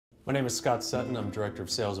My name is Scott Sutton. I'm Director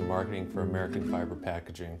of Sales and Marketing for American Fiber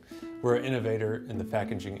Packaging. We're an innovator in the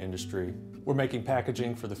packaging industry. We're making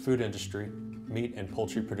packaging for the food industry, meat and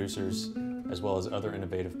poultry producers, as well as other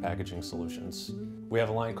innovative packaging solutions. We have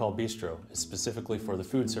a line called Bistro. It's specifically for the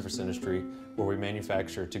food service industry, where we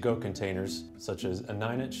manufacture to-go containers such as a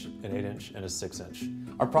 9-inch, an 8-inch, and a 6-inch.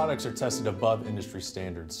 Our products are tested above industry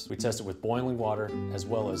standards. We test it with boiling water as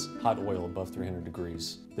well as hot oil above 300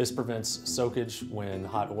 degrees. This prevents soakage when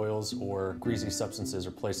hot oils or greasy substances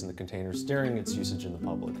are placed in the containers during its usage in the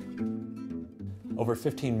public. Over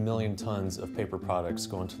 15 million tons of paper products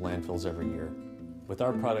go into landfills every year. With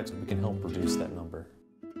our products, we can help reduce that number.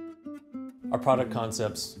 Our product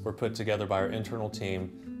concepts were put together by our internal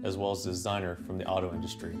team as well as a designer from the auto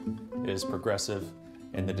industry. It is progressive,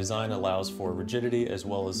 and the design allows for rigidity as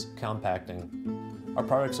well as compacting. Our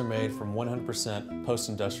products are made from 100%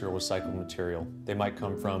 post-industrial recycled material. They might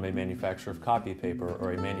come from a manufacturer of copy paper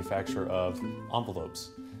or a manufacturer of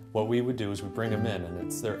envelopes. What we would do is we bring them in, and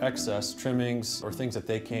it's their excess trimmings or things that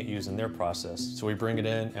they can't use in their process. So we bring it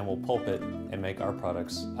in and we'll pulp it and make our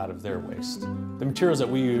products out of their waste. The materials that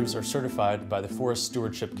we use are certified by the Forest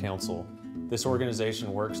Stewardship Council. This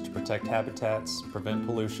organization works to protect habitats, prevent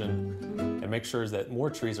pollution, and make sure that more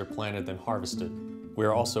trees are planted than harvested. We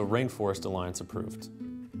are also Rainforest Alliance approved.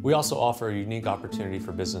 We also offer a unique opportunity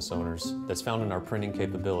for business owners that's found in our printing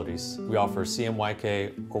capabilities. We offer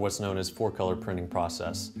CMYK, or what's known as 4-color printing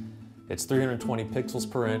process. It's 320 pixels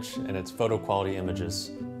per inch, and it's photo quality images.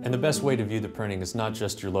 And the best way to view the printing is not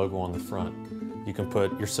just your logo on the front. You can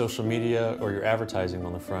put your social media or your advertising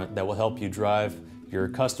on the front that will help you drive your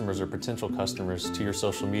customers or potential customers to your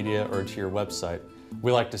social media or to your website.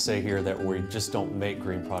 We like to say here that we just don't make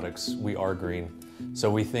green products, we are green. So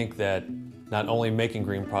we think that not only making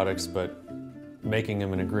green products, but making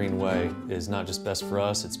them in a green way is not just best for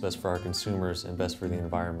us, it's best for our consumers and best for the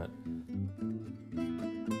environment.